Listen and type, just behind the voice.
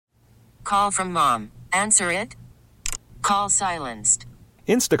Call from mom. Answer it. Call silenced.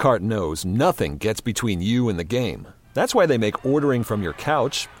 Instacart knows nothing gets between you and the game. That's why they make ordering from your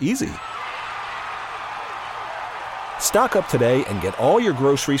couch easy. Stock up today and get all your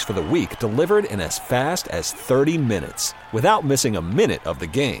groceries for the week delivered in as fast as 30 minutes without missing a minute of the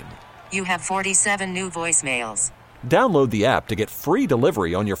game. You have 47 new voicemails. Download the app to get free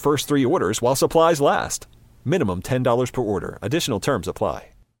delivery on your first 3 orders while supplies last. Minimum $10 per order. Additional terms apply.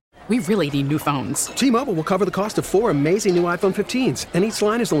 We really need new phones. T-Mobile will cover the cost of 4 amazing new iPhone 15s, and each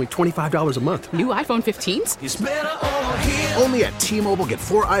line is only $25 a month. New iPhone 15s? It's better over here. Only at T-Mobile, get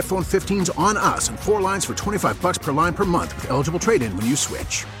 4 iPhone 15s on us and 4 lines for $25 per line per month with eligible trade-in when you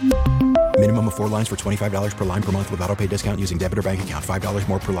switch. Minimum of 4 lines for $25 per line per month with autopay discount using debit or bank account. $5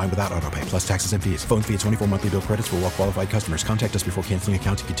 more per line without autopay, plus taxes and fees. Phone fee at 24 monthly bill credits for well-qualified customers. Contact us before canceling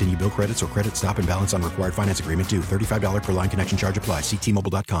account to continue bill credits or credit stop and balance on required finance agreement due. $35 per line connection charge applies. See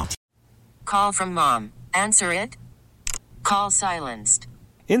T-Mobile.com. Call from mom. Answer it. Call silenced.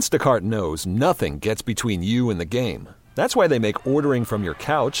 Instacart knows nothing gets between you and the game. That's why they make ordering from your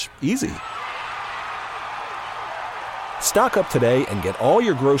couch easy. Stock up today and get all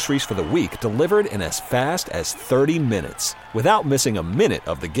your groceries for the week delivered in as fast as 30 minutes without missing a minute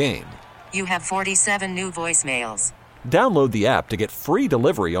of the game. You have 47 new voicemails. Download the app to get free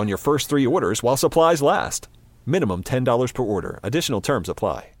delivery on your first 3 orders while supplies last. Minimum $10 per order. Additional terms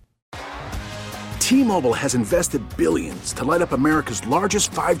apply. T-Mobile has invested billions to light up America's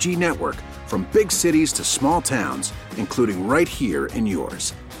largest 5G network, from big cities to small towns, including right here in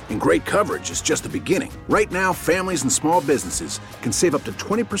yours. And great coverage is just the beginning. Right now, families and small businesses can save up to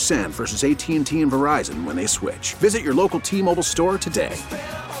 20% versus AT&T and Verizon when they switch. Visit your local T-Mobile store today.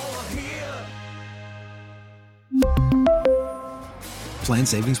 Plan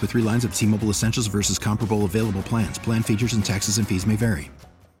savings with 3 lines of T-Mobile Essentials versus comparable available plans. Plan features and taxes and fees may vary.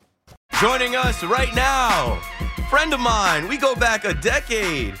 Joining us right now, friend of mine. We go back a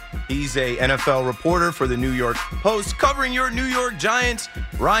decade. He's a NFL reporter for the New York Post, covering your New York Giants.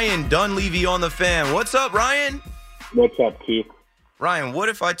 Ryan Dunleavy on the Fan. What's up, Ryan? What's up, Keith? Ryan, what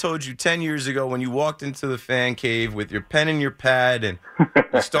if I told you 10 years ago when you walked into the fan cave with your pen and your pad and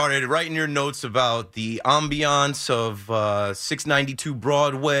you started writing your notes about the ambiance of 692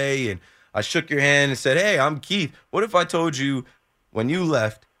 Broadway, and I shook your hand and said, hey, I'm Keith. What if I told you when you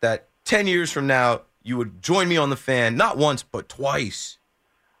left that 10 years from now, you would join me on the Fan, not once, but twice?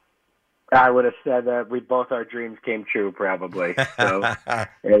 I would have said that our dreams came true, probably. So I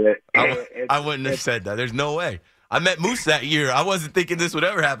wouldn't have said that. There's no way. I met Moose that year. I wasn't thinking this would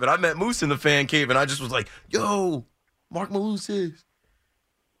ever happen. I met Moose in the fan cave, and I just was like, yo, Mark Malous is.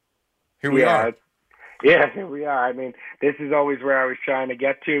 Here we are. Yeah, here we are. I mean, this is always where I was trying to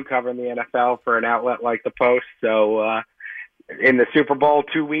get to, covering the NFL for an outlet like the Post. So, in the Super Bowl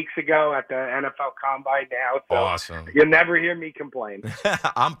 2 weeks ago at the NFL Combine now. So awesome. You'll never hear me complain.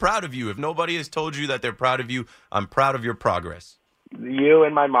 I'm proud of you. If nobody has told you that they're proud of you, I'm proud of your progress. You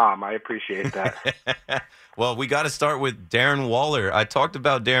and my mom. I appreciate that. Well, we got to start with Darren Waller. I talked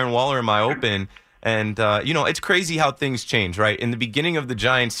about Darren Waller in my open, and, it's crazy how things change, right? In the beginning of the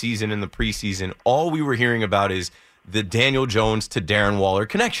Giants season, in the preseason, all we were hearing about is the Daniel Jones to Darren Waller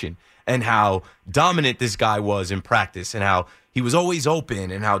connection, and how dominant this guy was in practice, and how he was always open,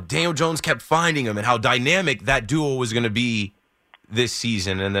 and how Daniel Jones kept finding him, and how dynamic that duo was going to be this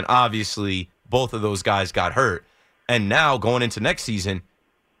season. And then obviously both of those guys got hurt. And now going into next season,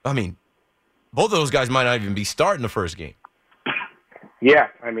 I mean, both of those guys might not even be starting the first game. Yeah,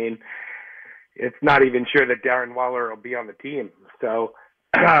 I mean, it's not even sure that Darren Waller will be on the team. So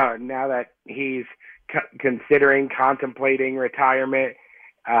now that he's contemplating retirement,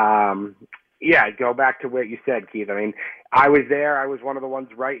 go back to what you said, Keith. I mean, I was there. I was one of the ones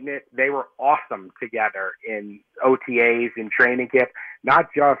writing it. They were awesome together in OTAs and training camp, not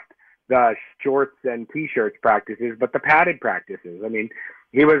just the shorts and T-shirts practices, but the padded practices. I mean,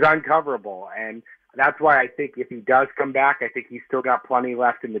 he was uncoverable, and that's why I think if he does come back, I think he's still got plenty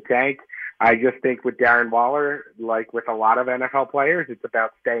left in the tank. I just think with Darren Waller, like with a lot of NFL players, it's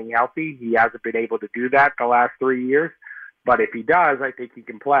about staying healthy. He hasn't been able to do that the last 3 years. But if he does, I think he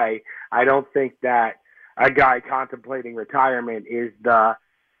can play. I don't think that a guy contemplating retirement is the,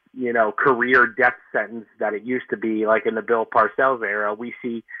 career death sentence that it used to be, like in the Bill Parcells era. We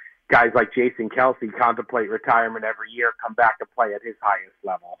see guys like Jason Kelsey contemplate retirement every year, come back to play at his highest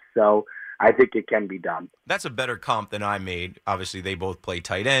level. So I think it can be done. That's a better comp than I made. Obviously, they both play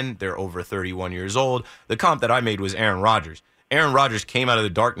tight end. They're over 31 years old. The comp that I made was Aaron Rodgers. Aaron Rodgers came out of the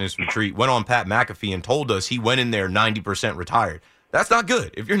darkness retreat, went on Pat McAfee, and told us he went in there 90% retired. That's not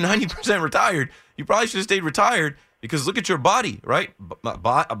good. If you're 90% retired, you probably should have stayed retired. Because look at your body, right?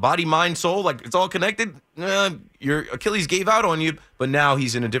 Body, mind, soul, like it's all connected. Your Achilles gave out on you, but now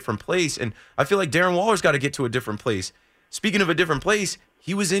he's in a different place. And I feel like Darren Waller's got to get to a different place. Speaking of a different place,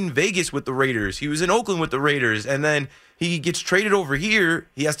 he was in Vegas with the Raiders. He was in Oakland with the Raiders. And then he gets traded over here.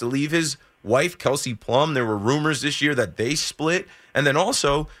 He has to leave his wife, Kelsey Plum. There were rumors this year that they split. And then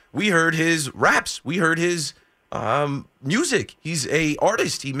also, we heard his raps. We heard his music. He's a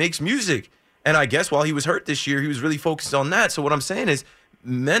artist. He makes music. And I guess while he was hurt this year, he was really focused on that. So what I'm saying is,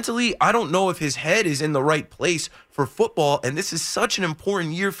 mentally, I don't know if his head is in the right place for football. And this is such an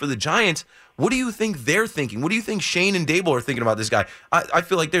important year for the Giants. What do you think they're thinking? What do you think Shane and Dable are thinking about this guy? I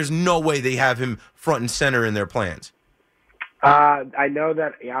feel like there's no way they have him front and center in their plans. I know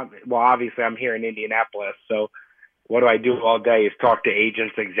that, well, obviously I'm here in Indianapolis, so what do I do all day is talk to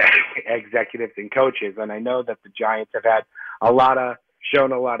agents, executives, and coaches. And I know that the Giants have had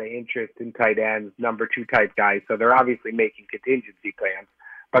shown a lot of interest in tight ends, number 2 type guys. So they're obviously making contingency plans,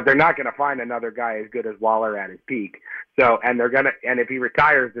 but they're not going to find another guy as good as Waller at his peak. So, and if he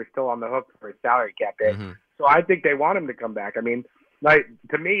retires, they're still on the hook for his salary cap hit. Mm-hmm. So I think they want him to come back. I mean, like,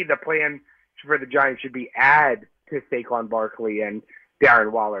 to me, the plan for the Giants should be add to Saquon Barkley and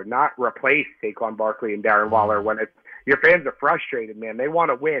Darren Waller, not replace Saquon Barkley and Darren Waller. When your fans are frustrated, man, they want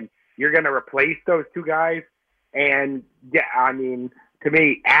to win. You're going to replace those 2 guys. And yeah, I mean, to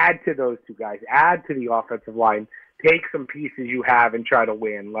me, add to those 2 guys, add to the offensive line, take some pieces you have and try to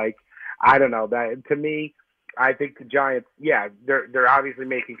win. Like, I don't know. That to me, I think the Giants, yeah, they're obviously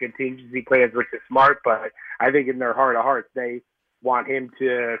making contingency plans, which is smart, but I think in their heart of hearts, they want him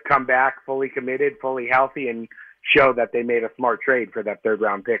to come back fully committed, fully healthy, and show that they made a smart trade for that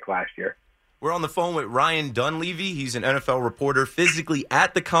 3rd-round pick last year. We're on the phone with Ryan Dunleavy. He's an NFL reporter physically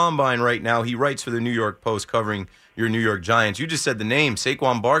at the Combine right now. He writes for the New York Post covering your New York Giants. You just said the name,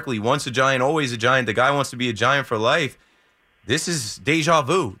 Saquon Barkley, once a Giant, always a Giant. The guy wants to be a Giant for life. This is deja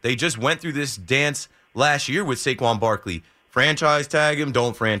vu. They just went through this dance last year with Saquon Barkley. Franchise tag him,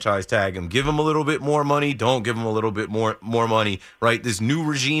 don't franchise tag him. Give him a little bit more money, don't give him a little bit more money, right? This new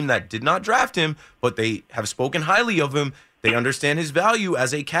regime that did not draft him, but they have spoken highly of him. They understand his value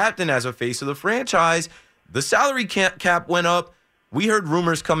as a captain, as a face of the franchise. The salary cap went up. We heard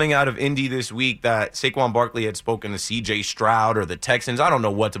rumors coming out of Indy this week that Saquon Barkley had spoken to C.J. Stroud or the Texans. I don't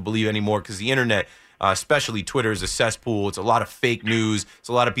know what to believe anymore because the internet, especially Twitter, is a cesspool. It's a lot of fake news. It's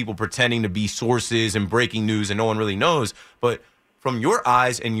a lot of people pretending to be sources and breaking news, and no one really knows. But from your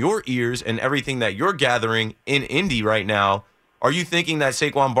eyes and your ears and everything that you're gathering in Indy right now, are you thinking that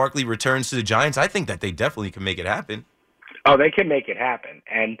Saquon Barkley returns to the Giants? I think that they definitely can make it happen. Oh, they can make it happen.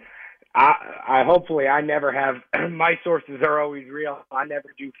 And I hopefully I never have – my sources are always real. I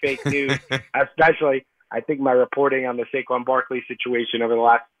never do fake news, especially I think my reporting on the Saquon Barkley situation over the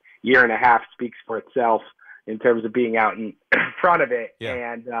last year and a half speaks for itself in terms of being out in front of it.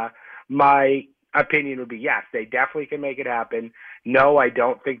 Yeah. And my opinion would be, yes, they definitely can make it happen. No, I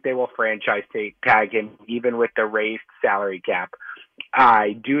don't think they will franchise tag him, even with the raised salary cap.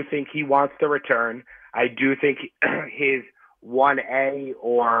 I do think he wants to return. I do think his 1A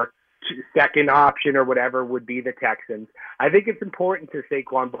or second option or whatever would be the Texans. I think it's important to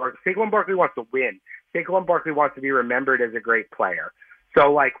Saquon Barkley. Saquon Barkley wants to win. Saquon Barkley wants to be remembered as a great player.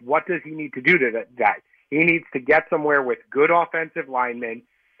 So, like, what does he need to do to that? He needs to get somewhere with good offensive linemen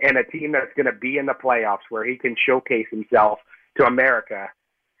and a team that's going to be in the playoffs where he can showcase himself to America.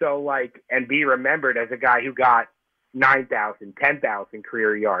 So, like, and be remembered as a guy who got 9,000, 10,000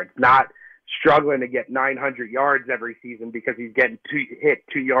 career yards, not struggling to get 900 yards every season because he's getting hit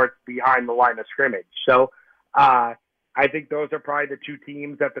 2 yards behind the line of scrimmage. So I think those are probably the 2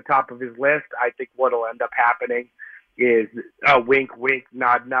 teams at the top of his list. I think what will end up happening is a wink, wink,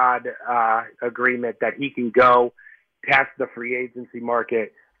 nod, nod agreement that he can go test the free agency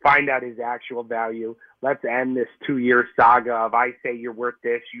market, find out his actual value. Let's end this 2-year saga of I say you're worth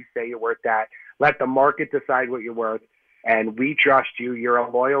this, you say you're worth that. Let the market decide what you're worth, and we trust you. You're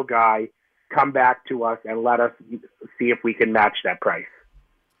a loyal guy. Come back to us and let us see if we can match that price.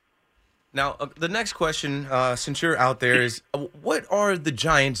 Now, the next question, since you're out there, is what are the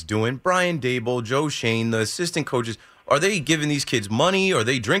Giants doing? Brian Dable, Joe Shane, the assistant coaches, are they giving these kids money? Are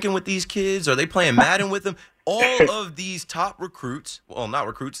they drinking with these kids? Are they playing Madden with them? All of these top recruits, well, not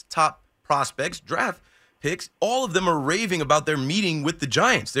recruits, top prospects, draft picks, all of them are raving about their meeting with the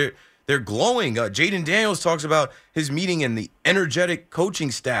Giants. They're glowing. Jaden Daniels talks about his meeting and the energetic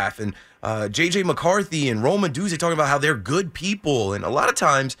coaching staff, and J.J. McCarthy and Roma Duzzi talking about how they're good people. And a lot of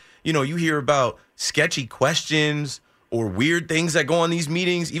times, you know, you hear about sketchy questions or weird things that go on these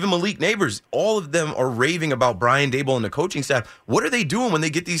meetings. Even Malik Neighbors, all of them are raving about Brian Dable and the coaching staff. What are they doing when they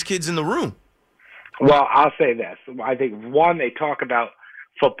get these kids in the room? Well, I'll say this. I think, one, they talk about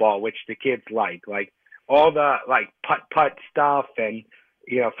football, which the kids like all the putt stuff and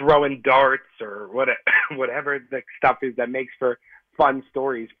throwing darts or whatever the stuff is that makes for fun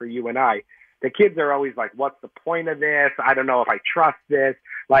stories for you and I. The kids are always like, "What's the point of this? I don't know if I trust this."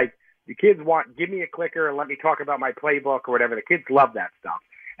 Like, the kids want, "Give me a clicker and let me talk about my playbook," or whatever. The kids love that stuff,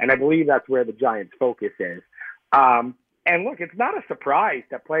 and I believe that's where the Giants' focus is. And look, it's not a surprise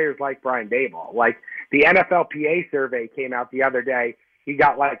that players like Brian Daboll, like the NFLPA survey came out the other day. He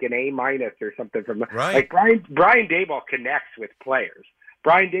got like an A- or something from right. Like Brian Daboll connects with players.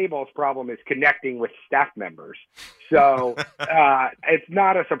 Brian Daboll's problem is connecting with staff members. So it's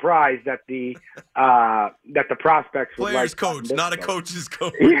not a surprise that the prospects would player's like coach, not a coach's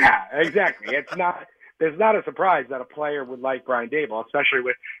coach. Yeah, exactly. There's not a surprise that a player would like Brian Daboll, especially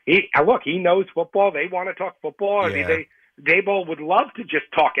with he knows football. They want to talk football. Yeah. I mean, Daboll would love to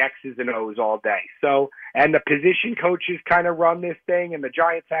just talk X's and O's all day. So, and the position coaches kind of run this thing, and the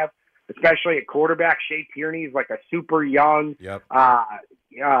Giants have, especially at quarterback, Shea Tierney's like a super young,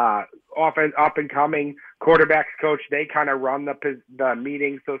 often up and coming quarterbacks coach. They kind of run the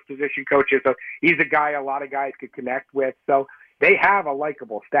meetings, those position coaches. So he's a guy a lot of guys could connect with. So they have a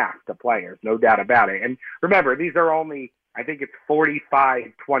likable staff to players, no doubt about it. And remember, these are only, I think it's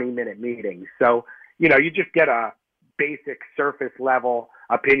 45, 20-minute meetings. So, you just get a basic surface level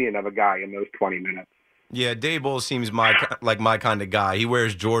opinion of a guy in those 20 minutes. Yeah, Daboll seems my kind of guy. He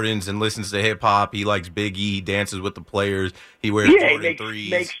wears Jordans and listens to hip hop. He likes Biggie. He dances with the players. He wears Jordan 3s.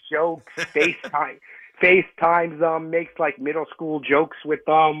 Makes jokes, FaceTimes them, makes like middle school jokes with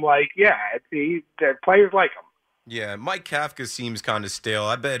them. Like, players like him. Yeah, Mike Kafka seems kind of stale.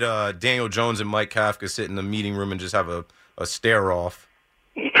 I bet Daniel Jones and Mike Kafka sit in the meeting room and just have a stare off.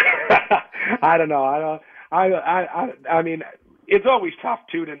 I don't know. I mean, it's always tough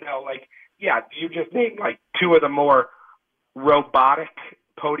too to know. Like, you just named like two of the more robotic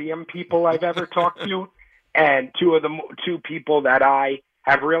podium people I've ever talked to, and two people that I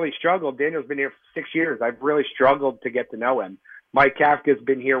have really struggled. Daniel's been here for 6 years. I've really struggled to get to know him. Mike Kafka's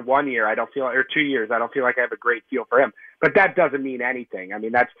been here 1 year. Or 2 years. I don't feel like I have a great feel for him. But that doesn't mean anything. I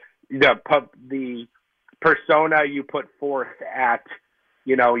mean, that's the persona you put forth at,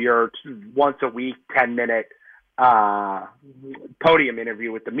 your once a week, 10-minute podium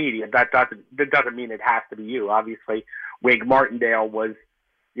interview with the media. That doesn't mean it has to be you. Obviously, Wink Martindale was,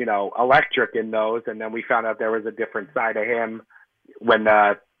 electric in those, and then we found out there was a different side of him when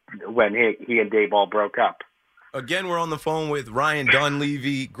he and Daboll broke up. Again, we're on the phone with Ryan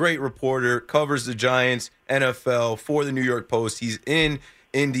Dunleavy, great reporter, covers the Giants, NFL for the New York Post. He's in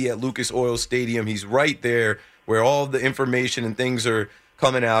Indy at Lucas Oil Stadium. He's right there where all the information and things are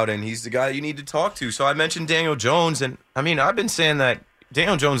coming out, and he's the guy you need to talk to. So I mentioned Daniel Jones, and I mean, I've been saying that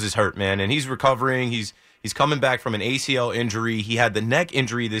Daniel Jones is hurt, man, and he's recovering. He's coming back from an ACL injury. He had the neck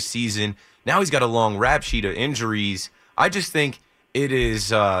injury this season. Now he's got a long rap sheet of injuries. I just think it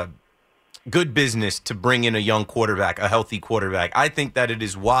is good business to bring in a young quarterback, a healthy quarterback. I think that it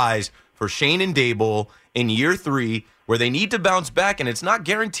is wise for Shane and Daboll in year 3, where they need to bounce back, and it's not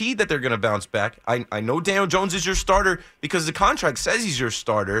guaranteed that they're going to bounce back. I know Daniel Jones is your starter because the contract says he's your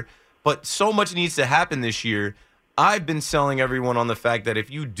starter, but so much needs to happen this year. I've been selling everyone on the fact that if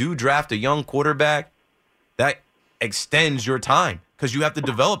you do draft a young quarterback, that extends your time because you have to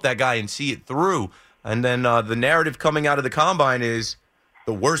develop that guy and see it through. And then the narrative coming out of the combine is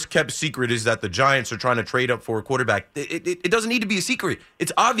the worst kept secret is that the Giants are trying to trade up for a quarterback. It doesn't need to be a secret.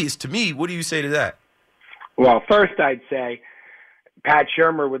 It's obvious to me. What do you say to that? Well, first I'd say Pat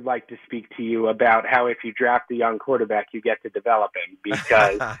Shurmur would like to speak to you about how if you draft a young quarterback, you get to develop him,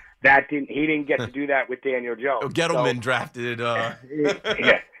 because he didn't get to do that with Daniel Jones. Gettleman drafted.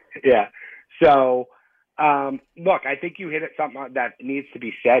 Yeah. So, look, I think you hit at something that needs to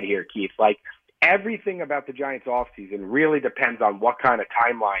be said here, Keith. Like, everything about the Giants offseason really depends on what kind of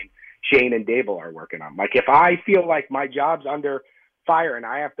timeline Shane and Daboll are working on. Like, if I feel like my job's under fire and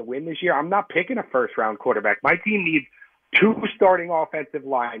I have to win this year, I'm not picking a first-round quarterback. My team needs 2 starting offensive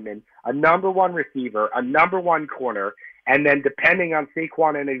linemen, a number 1 receiver, a number 1 corner, and then depending on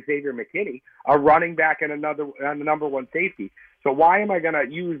Saquon and Xavier McKinney, a running back and a number 1 safety. So why am I going to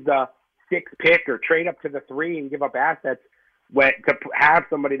use the 6th pick or trade up to the 3 and give up assets to have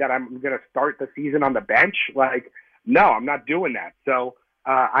somebody that I'm going to start the season on the bench? Like, no, I'm not doing that. So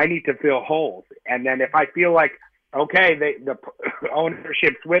I need to fill holes. And then if I feel like, okay, the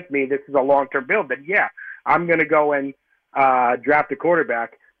ownership's with me, this is a long-term build, then yeah, I'm going to go and draft a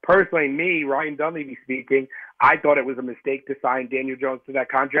quarterback. Personally, Ryan Dunleavy speaking, I thought it was a mistake to sign Daniel Jones to that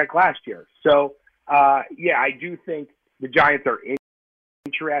contract last year. So, I do think the Giants are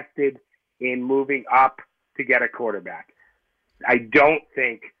interested in moving up to get a quarterback. I don't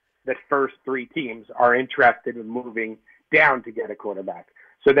think the first three teams are interested in moving down to get a quarterback.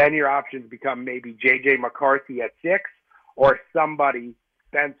 So then your options become maybe J.J. McCarthy at 6 or somebody,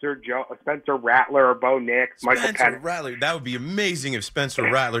 Spencer Rattler or Bo Nix, Michael Penix. Spencer Rattler, that would be amazing if Spencer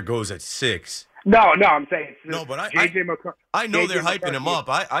Rattler goes at 6. No, I'm saying no, but J.J. McCarthy. I know they're hyping McCarthy. him up.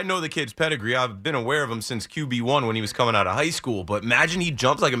 I know the kid's pedigree. I've been aware of him since QB1 when he was coming out of high school. But imagine he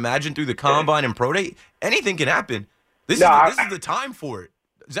jumps, imagine through the combine and pro day. Anything can happen. This is the time for it.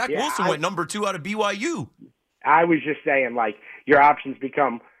 Zach Wilson went number 2 out of BYU. I was just saying, your options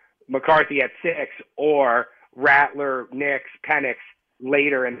become McCarthy at 6 or Rattler, Nix, Penix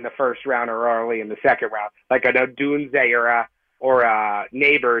later in the first round or early in the second round. Like I know Dunze or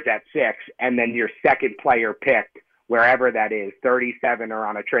Neighbors at 6, and then your second player picked, wherever that is, 37 or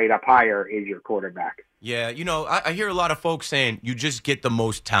on a trade up higher, is your quarterback. Yeah, I hear a lot of folks saying you just get the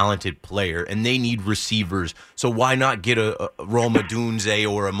most talented player, and they need receivers, so why not get a Roma Dunze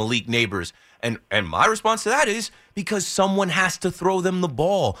or a Malik Neighbors? And my response to that is because someone has to throw them the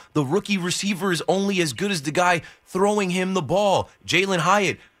ball. The rookie receiver is only as good as the guy throwing him the ball. Jalen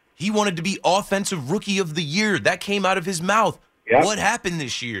Hyatt, he wanted to be Offensive Rookie of the Year. That came out of his mouth. Yep. What happened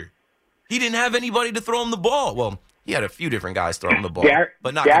this year? He didn't have anybody to throw him the ball. Well, he had a few different guys throw him the ball,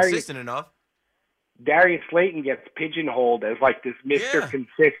 but not consistent enough. Darius Slayton gets pigeonholed as this Mr.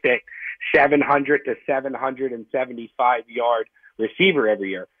 Consistent 700 to 775 yard receiver every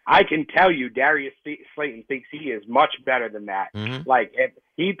year. I can tell you Darius Slayton thinks he is much better than that. Mm-hmm.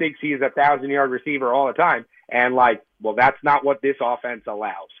 He thinks he is a 1,000-yard receiver all the time. And that's not what this offense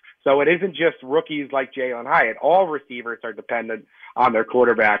allows. So it isn't just rookies like Jalen Hyatt. All receivers are dependent on their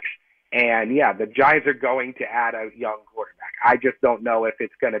quarterbacks. And the Giants are going to add a young quarterback. I just don't know if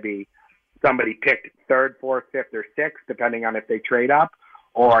it's going to be somebody picked 3rd, 4th, 5th, or 6th, depending on if they trade up,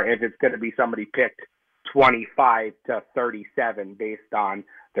 or if it's going to be somebody picked 25 to 37 based on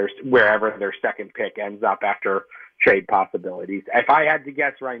wherever their second pick ends up after trade possibilities. If I had to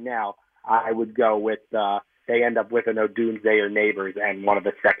guess right now, I would go with they end up with an Odunze or Neighbors and one of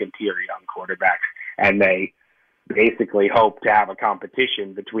the second-tier young quarterbacks, and they basically hope to have a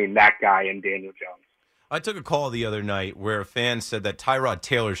competition between that guy and Daniel Jones. I took a call the other night where a fan said that Tyrod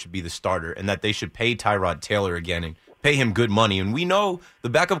Taylor should be the starter and that they should pay Tyrod Taylor again and pay him good money. And we know the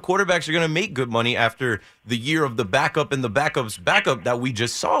backup quarterbacks are going to make good money after the year of the backup and the backup's backup that we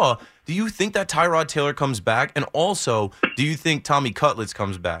just saw. Do you think that Tyrod Taylor comes back? And also, do you think Tommy Cutlets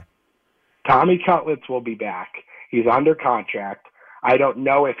comes back? Tommy Cutlets will be back. He's under contract. I don't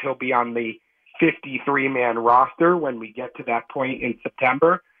know if he'll be on the 53-man roster when we get to that point in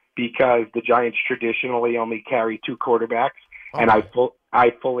September, because the Giants traditionally only carry 2 quarterbacks, and I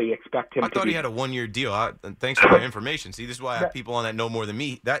fully expect him to be. I thought he had a 1-year deal. Thanks for the information. See, this is why I have people on that know more than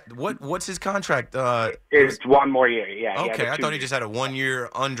me. What's his contract? It's 1 more year, yeah. Okay, I thought he just had a 1-year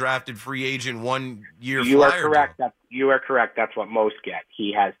undrafted free agent, 1-year You flyer are correct. deal. You are correct. That's what most get.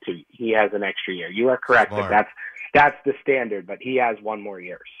 He has 2. He has an extra year. You are correct. That's the standard, but he has 1 more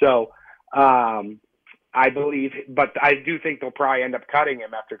year. So, I believe, but I do think they'll probably end up cutting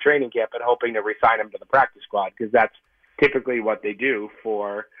him after training camp and hoping to re-sign him to the practice squad, because that's typically what they do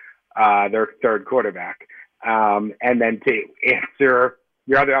for their 3rd quarterback. And then to answer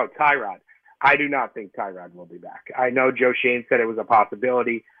your other out, Tyrod, I do not think Tyrod will be back. I know Joe Shane said it was a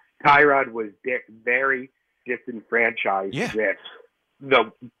possibility. Tyrod was very disenfranchised with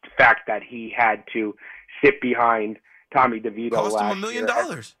the fact that he had to sit behind Tommy DeVito Cost last him $1 million.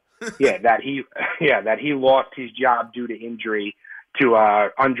 that he lost his job due to injury to a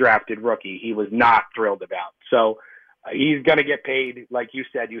undrafted rookie. He was not thrilled about. So he's going to get paid. Like you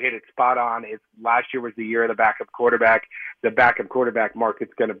said, you hit it spot on. Last year was the year of the backup quarterback. The backup quarterback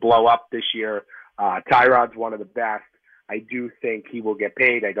market's going to blow up this year. Tyrod's one of the best. I do think he will get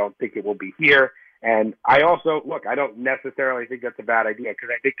paid. I don't think it will be here. And I also, I don't necessarily think that's a bad idea, because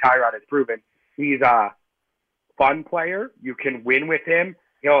I think Tyrod has proven he's a fun player. You can win with him.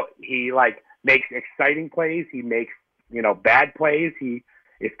 He makes exciting plays. He makes, bad plays. He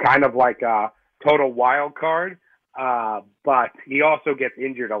is kind of like a total wild card, but he also gets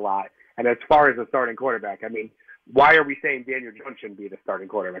injured a lot. And as far as the starting quarterback, I mean, why are we saying Daniel Jones shouldn't be the starting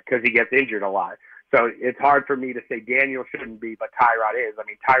quarterback? Because he gets injured a lot. So it's hard for me to say Daniel shouldn't be, but Tyrod is. I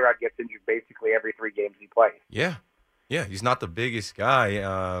mean, Tyrod gets injured basically every 3 games he plays. Yeah, he's not the biggest guy.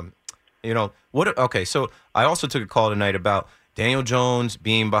 Okay, so I also took a call tonight about Daniel Jones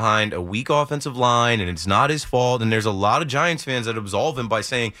being behind a weak offensive line, and it's not his fault. And there's a lot of Giants fans that absolve him by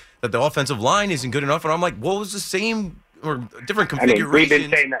saying that the offensive line isn't good enough. And I'm like, well, it was the same or different configuration. We've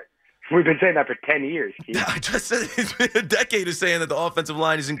been saying that We've been saying that for 10 years, Keith. I just said it's been a decade of saying that the offensive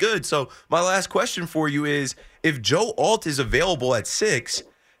line isn't good. So my last question for you is, if Joe Alt is available at 6,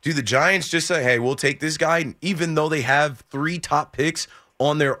 do the Giants just say, hey, we'll take this guy, even though they have 3 top picks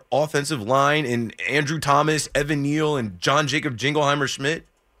on their offensive line in Andrew Thomas, Evan Neal, and John Jacob Jingleheimer-Schmidt?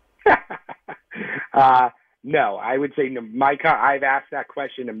 No, I would say no. I've asked that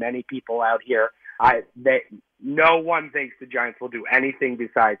question to many people out here. No one thinks the Giants will do anything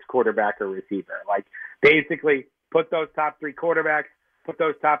besides quarterback or receiver. Like, basically, put those top 3 quarterbacks, put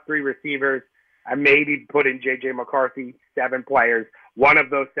those top 3 receivers, and maybe put in J.J. McCarthy, 7 players. One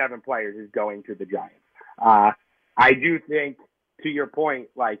of those 7 players is going to the Giants. I do think, to your point,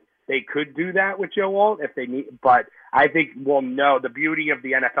 like, they could do that with Joe Alt if they need, but I think we'll know. The beauty of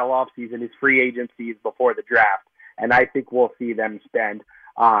the NFL offseason is free agencies before the draft, and I think we'll see them spend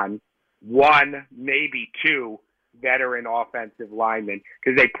on 1, maybe 2 veteran offensive linemen,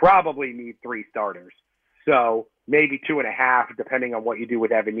 because they probably need 3 starters. So maybe 2.5, depending on what you do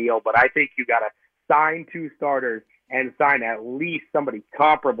with Evan Neal. But I think you got to sign 2 starters and sign at least somebody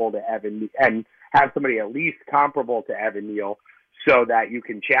comparable to Evan, and have somebody at least comparable to Evan Neal, so that you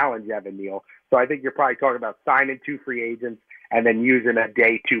can challenge Evan Neal. So I think you're probably talking about signing 2 free agents and then using a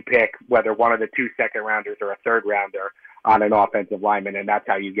day 2 pick, whether one of the 2 second-rounders or a third-rounder, on an offensive lineman, and that's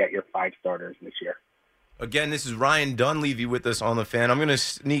how you get your 5 starters this year. Again, this is Ryan Dunleavy with us on The Fan. I'm going to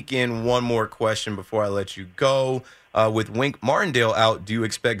sneak in one more question before I let you go. With Wink Martindale out, do you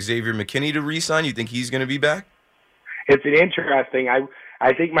expect Xavier McKinney to re-sign? You think he's going to be back? It's an interesting.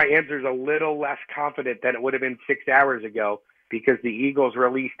 I think my answer is a little less confident than it would have been 6 hours ago, because the Eagles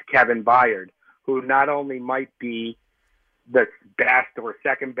released Kevin Byard, who not only might be the best or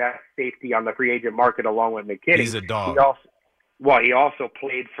second best safety on the free agent market along with McKinney. He's a dog. He also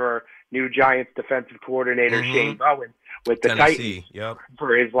played for new Giants defensive coordinator Shane Bowen with the Tennessee. Titans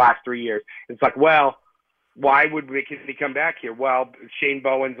for his last 3 years. It's like, well, why would McKinney come back here? Well, Shane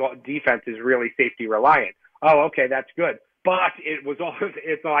Bowen's defense is really safety reliant. Oh, okay, that's good. But it was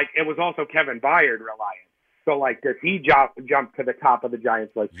also Kevin Byard reliant. So, like, does he jump to the top of the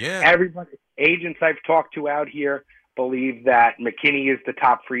Giants list? Yeah. Everybody, agents I've talked to out here believe that McKinney is the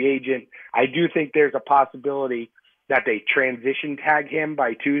top free agent. I do think there's a possibility that they transition tag him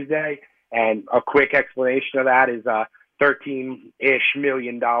by Tuesday, and a quick explanation of that is a $13-ish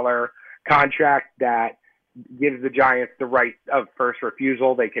million contract that gives the Giants the right of first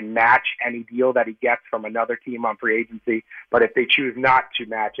refusal. They can match any deal that he gets from another team on free agency, but if they choose not to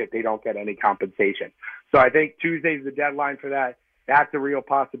match it, they don't get any compensation. So I think Tuesday's the deadline for that. That's a real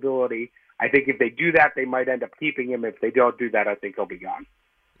possibility. I think if they do that, they might end up keeping him. If they don't do that, I think he'll be gone.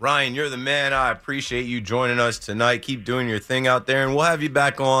 Ryan, you're the man. I appreciate you joining us tonight. Keep doing your thing out there, and we'll have you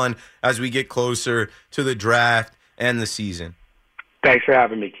back on as we get closer to the draft and the season. Thanks for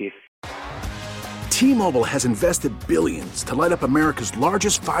having me, Keith. T-Mobile has invested billions to light up America's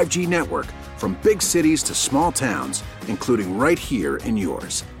largest 5G network, from big cities to small towns, including right here in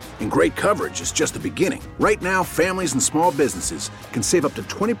yours. And great coverage is just the beginning. Right now, families and small businesses can save up to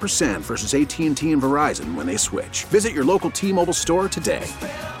 20% versus AT&T and Verizon when they switch. Visit your local T-Mobile store today.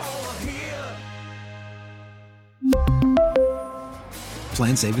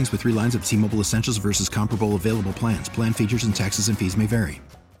 Plan savings with 3 lines of T-Mobile Essentials versus comparable available plans. Plan features and taxes and fees may vary.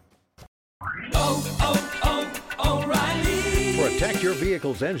 Protect your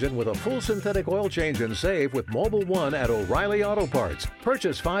vehicle's engine with a full synthetic oil change and save with Mobile One at O'Reilly Auto Parts.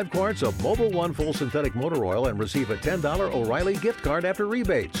 Purchase 5 quarts of Mobile One full synthetic motor oil and receive a $10 O'Reilly gift card after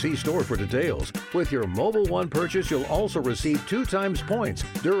rebate. See store for details. With your Mobile One purchase, you'll also receive 2 times points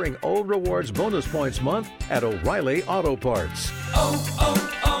during O Rewards Bonus Points Month at O'Reilly Auto Parts.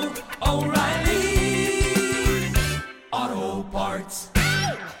 O'Reilly.